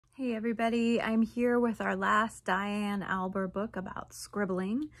Hey everybody, I'm here with our last Diane Alber book about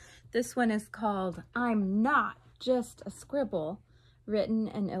scribbling. This one is called I'm Not Just a Scribble, written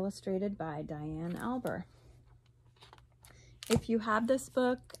and illustrated by Diane Alber. If you have this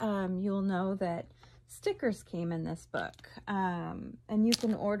book, you'll know that stickers came in this book, and you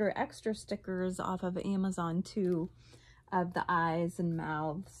can order extra stickers off of Amazon too, of the eyes and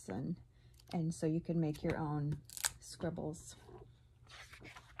mouths, and so you can make your own scribbles.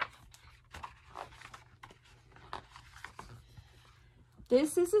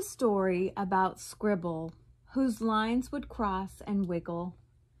 This is a story about Scribble, whose lines would cross and wiggle.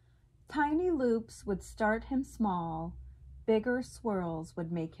 Tiny loops would start him small, bigger swirls would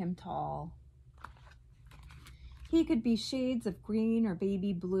make him tall. He could be shades of green or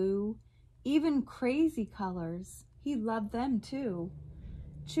baby blue, even crazy colors, he loved them too.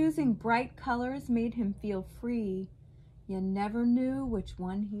 Choosing bright colors made him feel free. You never knew which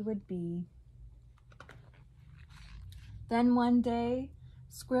one he would be. Then one day,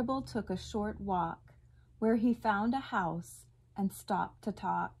 Scribble took a short walk where he found a house and stopped to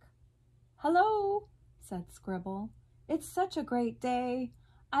talk. "Hello," said Scribble. "It's such a great day.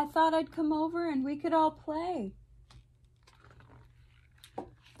 I thought I'd come over and we could all play."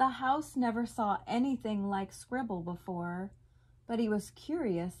 The house never saw anything like Scribble before, but he was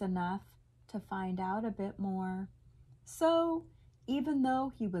curious enough to find out a bit more. So, even though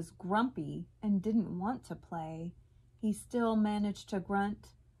he was grumpy and didn't want to play, he still managed to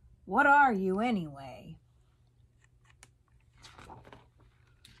grunt, "What are you anyway?"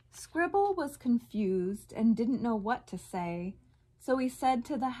 Scribble was confused and didn't know what to say, so he said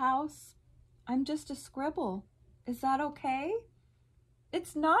to the house, "I'm just a scribble. Is that okay?"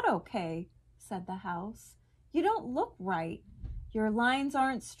 "It's not okay," said the house. "You don't look right. Your lines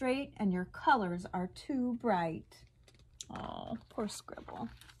aren't straight and your colors are too bright." Oh, poor Scribble.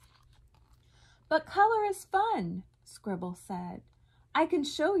 "But color is fun," Scribble said. "I can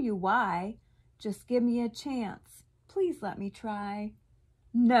show you why. Just give me a chance. Please let me try."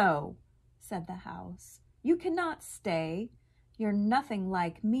 "No," said the house. "You cannot stay. You're nothing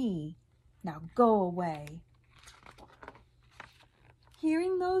like me. Now go away."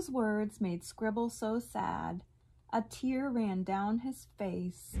 Hearing those words made Scribble so sad. A tear ran down his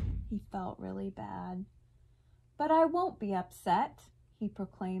face. He felt really bad. "But I won't be upset," he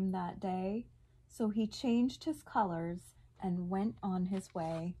proclaimed that day. So he changed his colors and went on his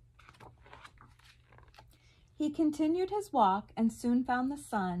way. He continued his walk and soon found the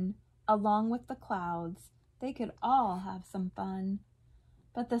sun, along with the clouds. They could all have some fun.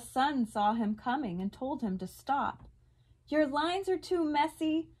 But the sun saw him coming and told him to stop. "Your lines are too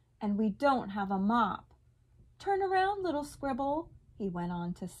messy, and we don't have a mop." "Turn around, little Scribble," he went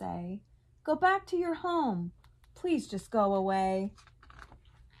on to say. "Go back to your home. Please just go away."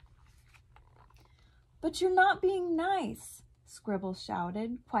 "But you're not being nice," Scribble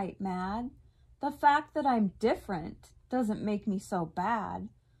shouted, quite mad. "The fact that I'm different doesn't make me so bad.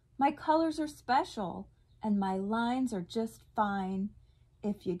 My colors are special, and my lines are just fine.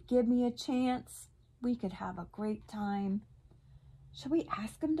 If you'd give me a chance, we could have a great time." "Should we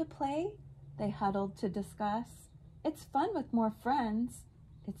ask him to play?" they huddled to discuss. "It's fun with more friends.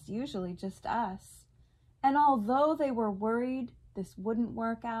 It's usually just us." And although they were worried this wouldn't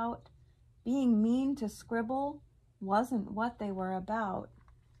work out, being mean to Scribble wasn't what they were about.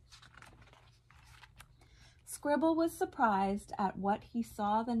 Scribble was surprised at what he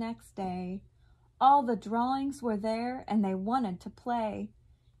saw the next day. All the drawings were there and they wanted to play.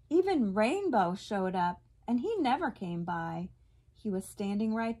 Even Rainbow showed up and he never came by. He was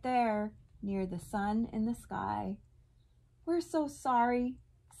standing right there near the sun in the sky. "We're so sorry,"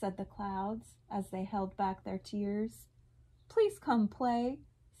 said the clouds as they held back their tears. "Please come play,"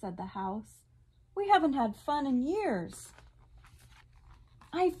 said the house. "We haven't had fun in years."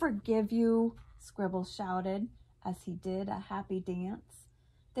 "I forgive you," Scribble shouted as he did a happy dance.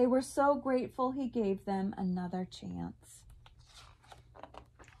 They were so grateful he gave them another chance.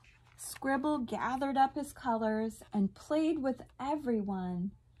 Scribble gathered up his colors and played with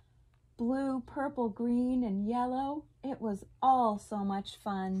everyone. Blue, purple, green, and yellow. It was all so much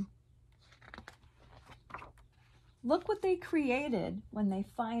fun. Look what they created when they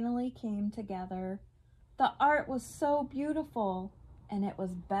finally came together. The art was so beautiful, and it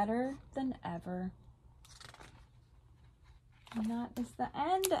was better than ever. And that is the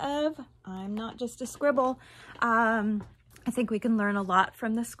end of I'm Not Just a Scribble. I think we can learn a lot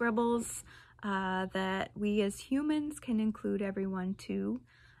from the scribbles, that we as humans can include everyone too,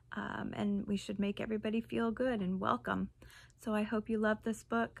 and we should make everybody feel good and welcome. So I hope you love this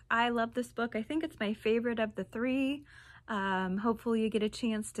book. I love this book. I think it's my favorite of the three. Hopefully you get a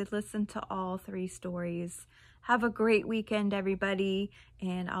chance to listen to all 3 stories. Have a great weekend, everybody,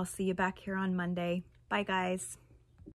 and I'll see you back here on Monday. Bye, guys.